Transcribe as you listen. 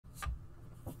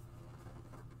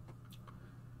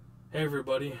Hey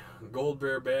everybody, Gold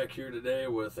Bear back here today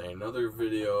with another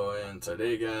video, and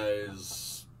today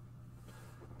guys,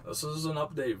 this is an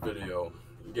update video.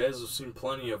 You guys have seen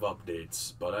plenty of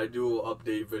updates, but I do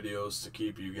update videos to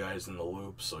keep you guys in the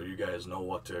loop so you guys know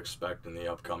what to expect in the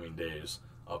upcoming days,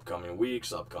 upcoming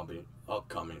weeks,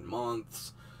 upcoming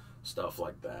months, stuff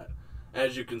like that.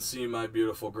 As you can see, my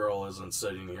beautiful girl isn't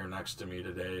sitting here next to me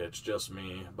today. It's just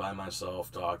me by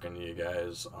myself talking to you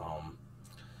guys.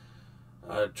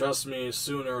 Trust me,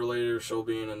 sooner or later she'll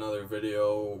be in another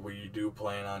video. We do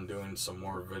plan on doing some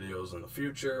more videos in the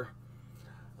future.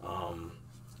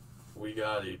 We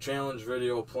got a challenge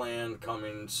video planned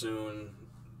coming soon,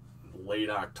 late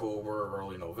October,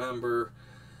 early November.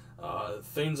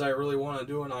 Things I really want to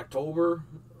do in October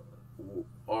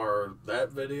are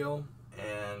that video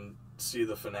and see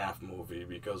the FNAF movie,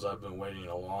 because I've been waiting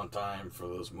a long time for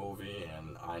this movie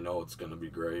and I know it's going to be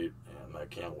great and I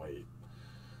can't wait.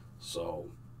 So,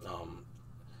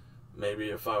 maybe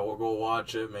if I will go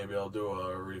watch it, maybe I'll do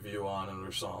a review on it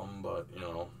or something, but, you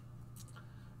know,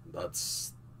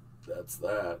 that's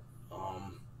that.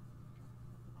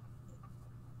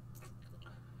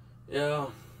 Yeah,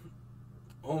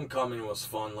 homecoming was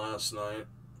fun last night.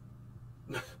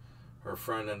 Her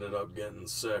friend ended up getting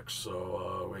sick,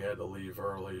 so we had to leave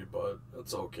early, but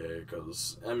it's okay,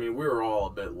 because, I mean, we were all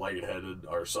a bit lightheaded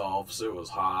ourselves. It was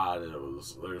hot.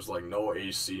 There's like no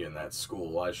AC in that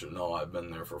school. I should know. I've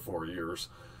been there for 4 years,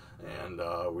 and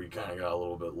we kind of got a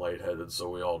little bit lightheaded, so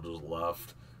we all just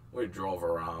left. We drove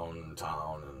around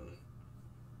town and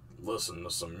listened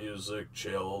to some music,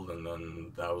 chilled, and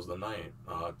then that was the night.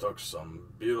 Took some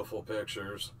beautiful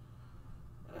pictures,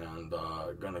 and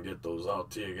gonna get those out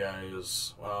to you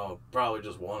guys. Well, probably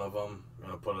just one of them.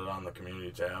 Gonna put it on the community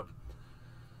tab.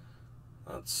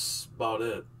 That's about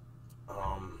it.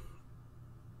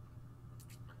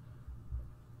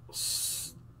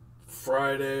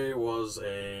 Friday was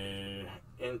a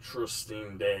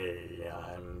interesting day.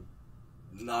 I'm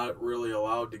not really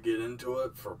allowed to get into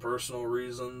it for personal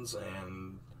reasons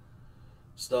and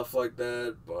stuff like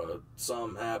that, but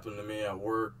something happened to me at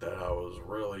work that I was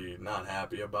really not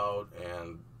happy about,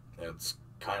 and it's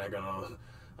kind of gonna,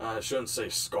 I shouldn't say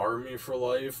scar me for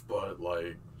life, but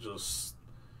like just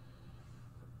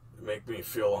make me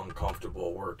feel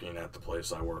uncomfortable working at the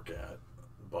place I work at.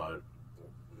 But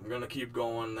I'm gonna keep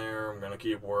going there. I'm gonna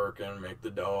keep working, make the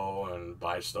dough, and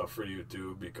buy stuff for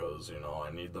YouTube, because, you know,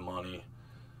 I need the money,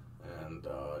 and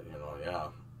you know, yeah,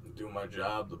 do my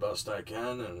job the best I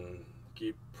can and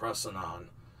keep pressing on.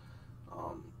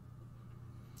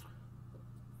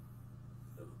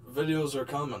 Videos are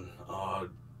coming.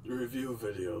 Review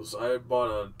videos. I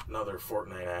bought another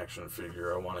Fortnite action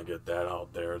figure. I want to get that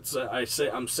out there.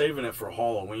 I'm saving it for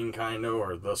Halloween, kind of,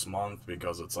 or this month,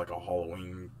 because it's like a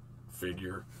Halloween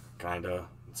figure, kind of.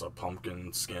 It's a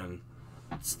pumpkin skin.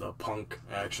 It's the punk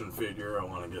action figure. I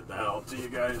want to get that out to you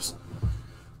guys.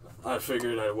 I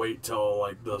figured I'd wait till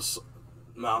like this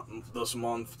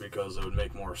month, because it would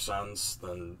make more sense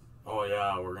than, oh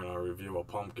yeah, we're gonna review a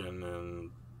pumpkin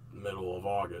in middle of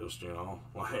August, you know,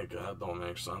 like that don't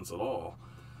make sense at all.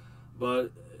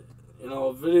 But, you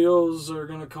know, videos are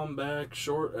gonna come back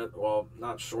well,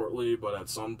 not shortly, but at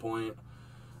some point.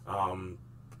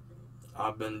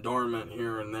 I've been dormant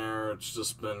here and there. It's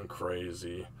just been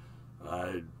crazy.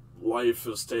 Life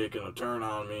has taken a turn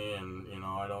on me, and, you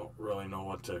know, I don't really know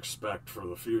what to expect for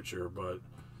the future, but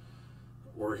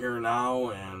we're here now,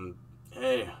 and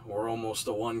hey, we're almost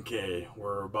to 1K.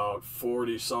 We're about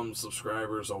 40 some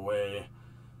subscribers away,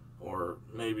 or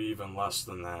maybe even less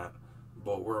than that,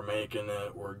 but we're making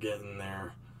it. We're getting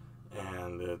there,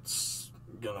 and it's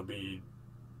gonna be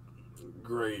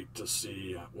great to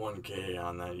see 1K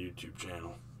on that YouTube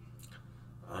channel,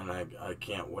 and I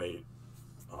can't wait.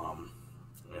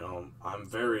 You know, I'm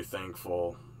very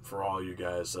thankful for all you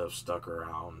guys that have stuck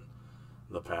around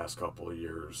the past couple of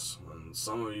years, and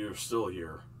some of you are still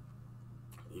here.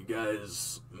 You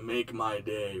guys make my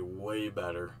day way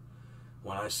better.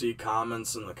 When I see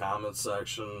comments in the comment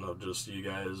section of just you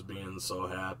guys being so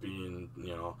happy and,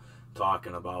 you know,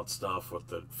 talking about stuff with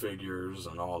the figures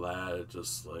and all that, it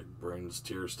just like brings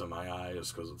tears to my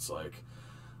eyes, because it's like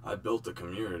I built a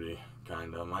community,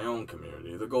 kind of my own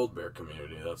community, the Gold Bear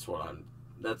community.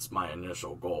 That's my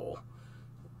initial goal.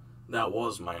 That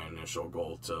was my initial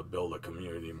goal, to build a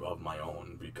community of my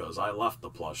own, because I left the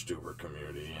plush tuber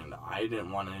community and I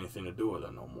didn't want anything to do with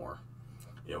it no more.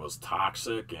 It was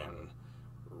toxic and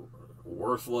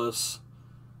worthless,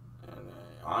 and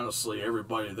honestly,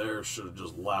 everybody there should have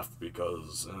just left,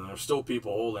 because, and there's still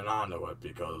people holding on to it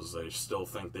because they still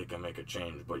think they can make a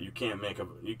change, but you can't make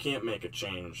a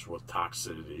change with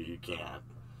toxicity. You can't.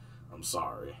 I'm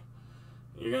sorry.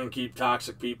 you're going to keep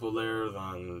toxic people there,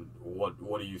 then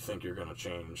what do you think you're going to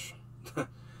change?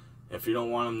 If you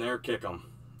don't want them there, kick them.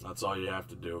 That's all you have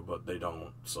to do, but they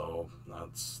don't. So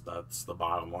that's the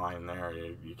bottom line there.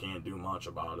 You can't do much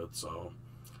about it, so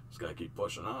just got to keep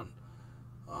pushing on.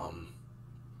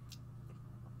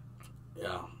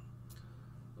 Yeah.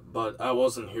 But I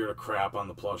wasn't here to crap on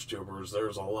the plush tubers.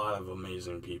 There's a lot of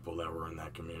amazing people that were in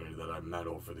that community that I've met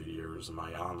over the years, and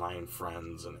my online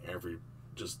friends, and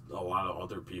just a lot of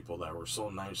other people that were so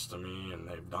nice to me, and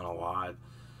they've done a lot.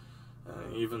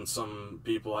 Even some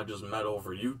people I just met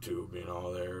over YouTube, you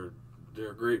know,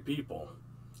 they're great people.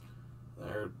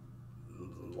 A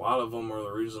lot of them are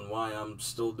the reason why I'm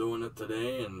still doing it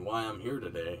today and why I'm here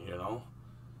today, you know.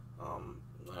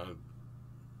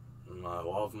 I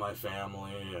love my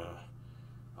family.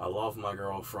 I love my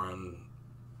girlfriend.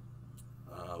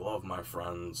 I love my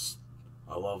friends.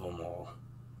 I love them all.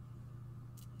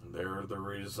 They're the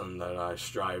reason that I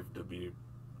strive to be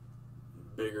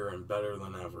bigger and better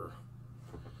than ever.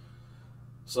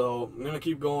 So I'm gonna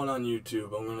keep going on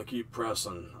YouTube. I'm gonna keep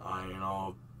pressing.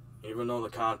 Even though the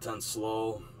content's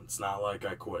slow, it's not like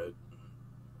I quit.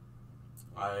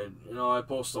 I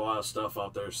post a lot of stuff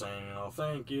out there saying,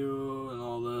 thank you and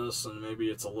all this, and maybe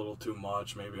it's a little too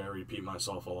much. Maybe I repeat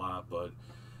myself a lot, but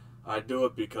I do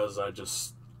it because I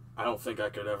don't think I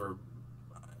can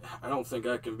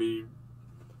be,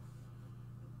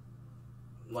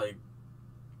 like,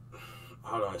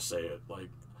 how do I say it?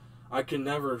 Like, I can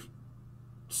never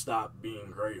stop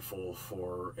being grateful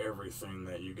for everything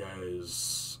that you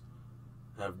guys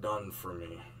have done for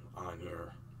me on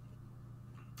here.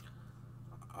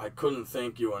 I couldn't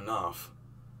thank you enough.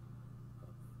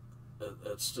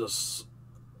 It's just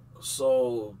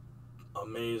so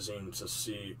amazing to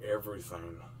see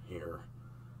everything here,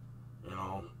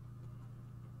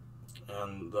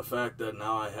 and the fact that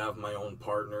now I have my own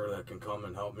partner that can come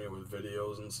and help me with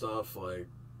videos and stuff, like,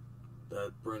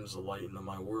 that brings the light into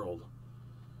my world.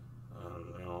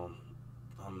 And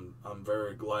I'm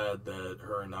very glad that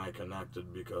her and I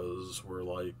connected, because we're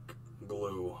like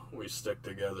glue. We stick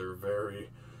together very,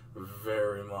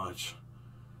 very much.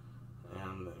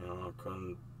 And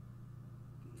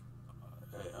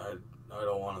I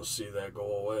don't want to see that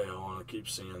go away. I want to keep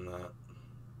seeing that.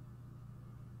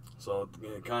 So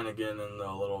kind of getting into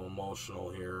a little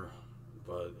emotional here,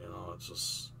 but it's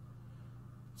just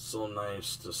so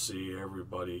nice to see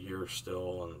everybody here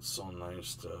still, and it's so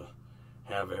nice to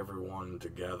have everyone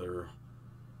together.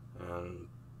 And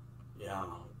yeah,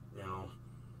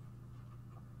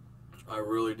 I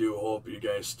really do hope you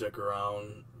guys stick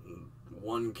around.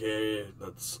 1K,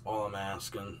 that's all I'm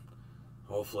asking.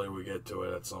 Hopefully we get to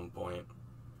it at some point.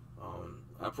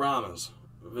 I promise,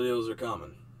 videos are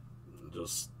coming.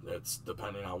 Just, it's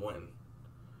depending on when.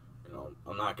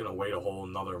 I'm not going to wait a whole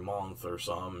another month or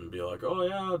something and be like, oh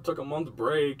yeah, I took a month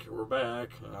break, we're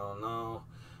back. No.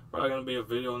 Probably going to be a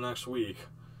video next week.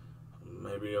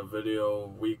 Maybe a video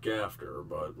week after,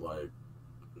 but, like,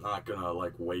 not going to,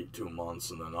 like, wait 2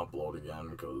 months and then upload again,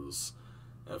 because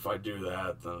if I do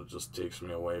that, then it just takes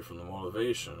me away from the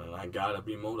motivation, and I got to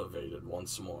be motivated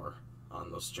once more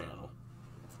on this channel.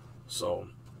 So,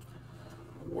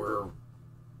 we're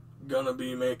gonna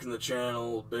be making the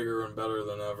channel bigger and better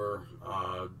than ever.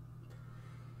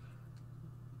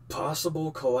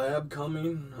 Possible collab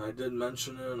coming. I did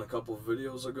mention it in a couple of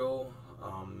videos ago.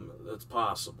 It's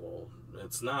possible.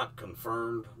 It's not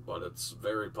confirmed, but it's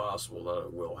very possible that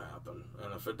it will happen.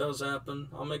 And if it does happen,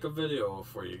 I'll make a video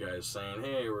for you guys saying,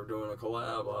 hey, we're doing a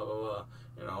collab, blah, blah,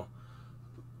 blah,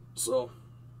 So,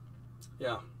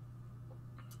 yeah.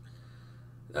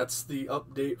 That's the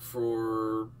update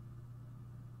for,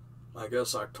 I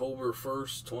guess, October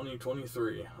 1st,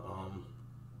 2023.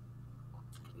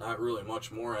 Not really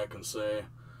much more I can say.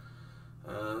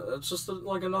 It's just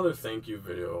like another thank you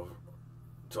video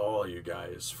to all of you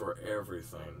guys for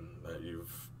everything that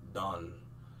you've done.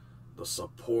 The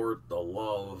support, the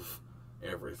love,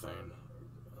 everything.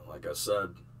 Like I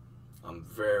said, I'm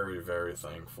very, very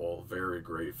thankful, very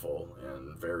grateful,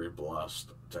 and very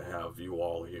blessed to have you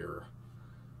all here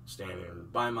standing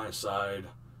by my side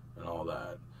and all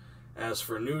that. As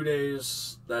for new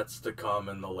days, that's to come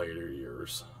in the later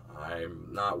years. I'm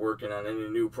not working on any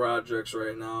new projects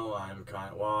right now. I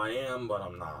am, but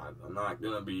I'm not. I'm not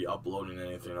going to be uploading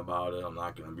anything about it. I'm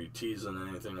not going to be teasing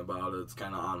anything about it. It's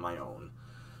kind of on my own.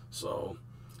 So,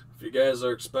 if you guys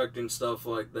are expecting stuff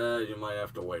like that, you might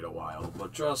have to wait a while.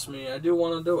 But trust me, I do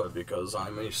want to do it, because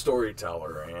I'm a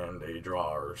storyteller and a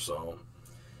drawer, so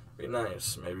be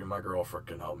nice. Maybe my girlfriend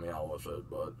can help me out with it,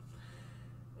 but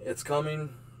it's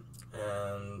coming,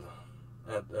 and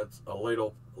at a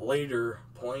later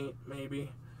point,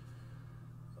 maybe.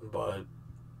 But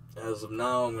as of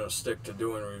now, I'm going to stick to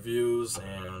doing reviews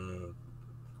and,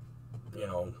 you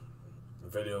know,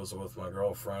 videos with my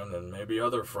girlfriend and maybe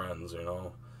other friends, you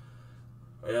know.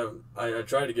 I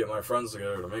tried to get my friends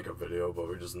together to make a video, but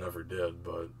we just never did.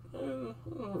 But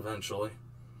eventually.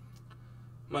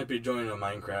 Might be joining a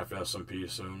Minecraft SMP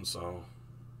soon, so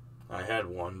I had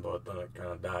one, but then it kind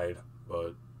of died.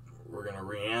 But we're going to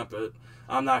reamp it.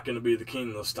 I'm not going to be the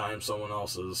king this time, someone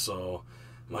else is, so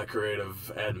my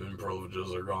creative admin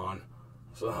privileges are gone.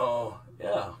 So,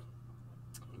 yeah.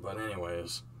 But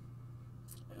anyways,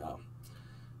 yeah.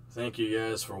 Thank you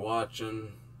guys for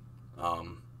watching.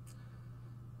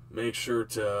 Make sure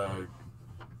to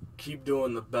keep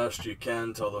doing the best you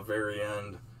can till the very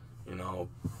end. You know,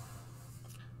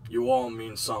 you all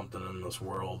mean something in this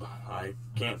world. I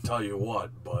can't tell you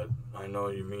what, but I know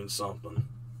you mean something.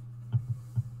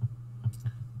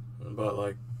 But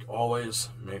like always,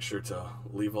 make sure to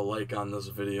leave a like on this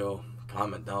video,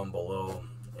 comment down below,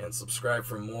 and subscribe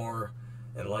for more.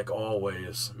 And like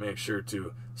always, make sure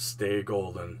to stay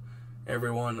golden.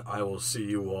 Everyone, I will see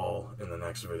you all in the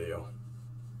next video.